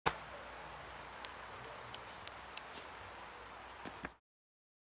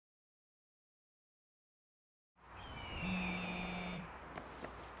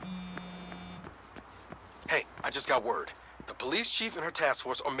just got word. The police chief and her task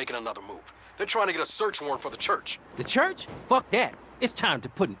force are making another move. They're trying to get a search warrant for the church. The church? Fuck that. It's time to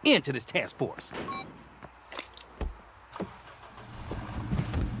put an end to this task force.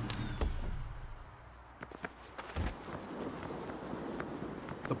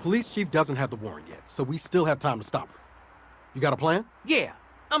 The police chief doesn't have the warrant yet, so we still have time to stop her. You got a plan? Yeah.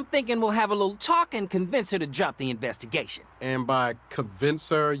 I'm thinking we'll have a little talk and convince her to drop the investigation. And by convince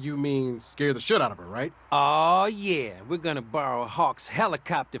her, you mean scare the shit out of her, right? Oh, yeah. We're gonna borrow Hawk's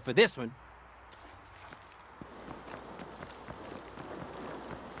helicopter for this one.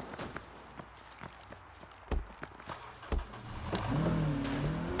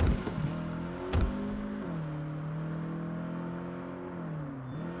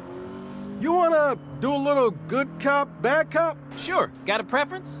 You wanna do a little good cop, bad cop? Sure. Got a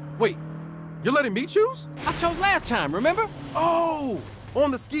preference? Wait, you're letting me choose? I chose last time, remember? Oh, on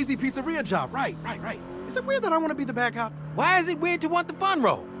the Skeezy Pizzeria job. Right. Is it weird that I want to be the bad cop? Why is it weird to want the fun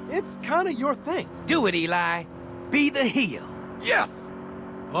role? It's kind of your thing. Do it, Eli. Be the heel. Yes!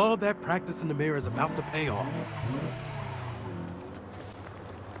 All that practice in the mirror is about to pay off.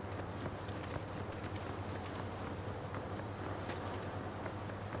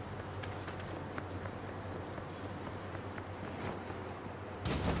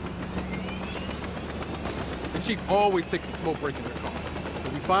 The chief always takes a smoke break in her car. So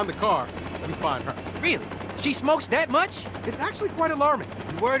we find the car, we find her. Really? She smokes that much? It's actually quite alarming.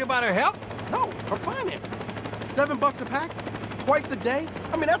 You worried about her health? No, her finances. $7 a pack, twice a day.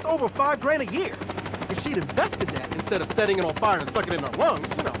 I mean, that's over $5 a year. If she'd invested that instead of setting it on fire and sucking it in her lungs,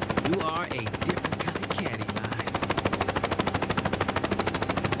 you know. You are a different kind of cat, Eli.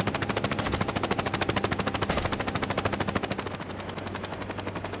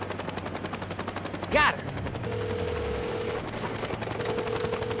 Got her.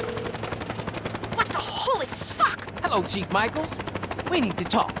 What the holy fuck? Hello, Chief Michaels. We need to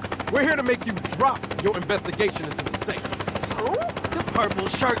talk. We're here to make you drop your investigation into the Saints. Who? The Purple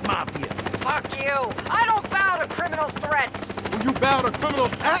Shirt Mafia. Fuck you. I don't bow to criminal threats. Will you bow to criminal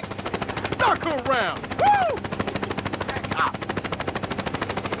acts? Knock her around! Woo! Ah.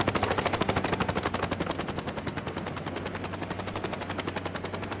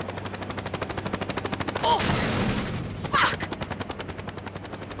 Oh, fuck!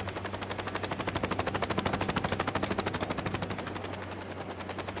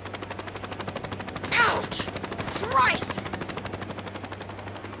 Ouch! Christ!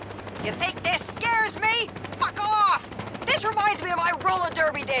 You think this scares me? Fuck off! This reminds me of my roller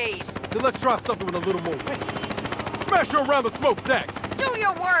derby days. Then let's try something with a little more weight. Smash her around the smokestacks! Do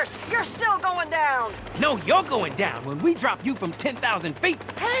your worst. You're still going down. No, you're going down when we drop you from 10,000 feet.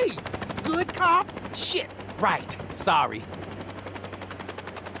 Hey! Good cop! Shit. Right. Sorry.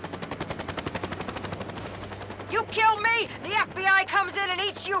 You kill me, the FBI comes in and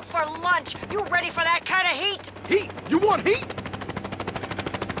eats you for lunch. You ready for that kind of heat? Heat? You want heat?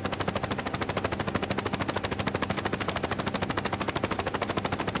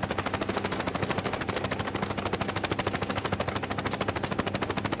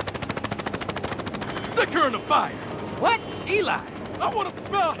 Stick her in the fire! What? Eli? I want to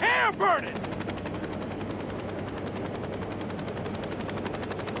smell hair burning!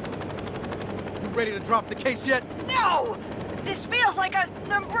 You ready to drop the case yet? No! This feels like a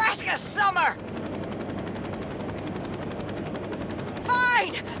Nebraska summer.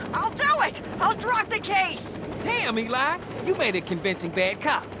 Fine! I'll do it! I'll drop the case! Damn, Eli. You made a convincing bad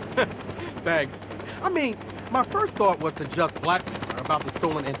cop. Thanks. I mean, my first thought was to just blackmail her about the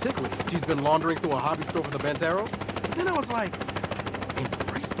stolen antiquities she's been laundering through a hobby store for the Banteros. But then I was like,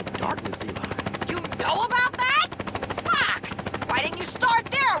 embrace the darkness, Eli. You know about that? Fuck! Why didn't you start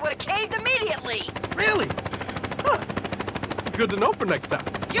there? I would've caved immediately. Really? Huh. It's good to know for next time.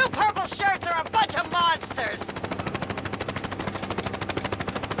 You purple shirts are a bunch of monsters.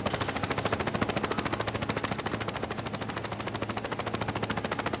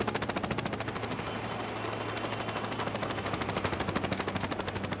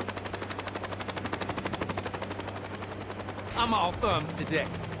 I'm all thumbs today.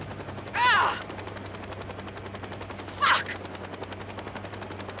 Ah! Fuck!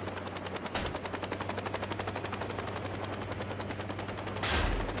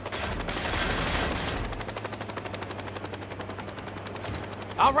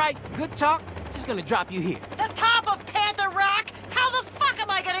 All right, good talk. Just gonna drop you here. The top of Panther Rock? How the fuck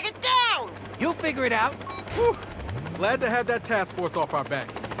am I gonna get down? You'll figure it out. Whew. Glad to have that task force off our back.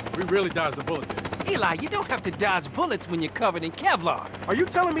 We really dodged the bullet there. Eli, you don't have to dodge bullets when you're covered in Kevlar. Are you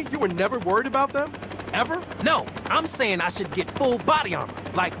telling me you were never worried about them? Ever? No, I'm saying I should get full body armor.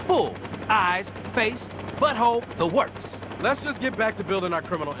 Like full. Eyes, face, butthole, the works. Let's just get back to building our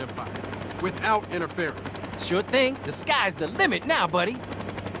criminal empire without interference. Sure thing. The sky's the limit now, buddy.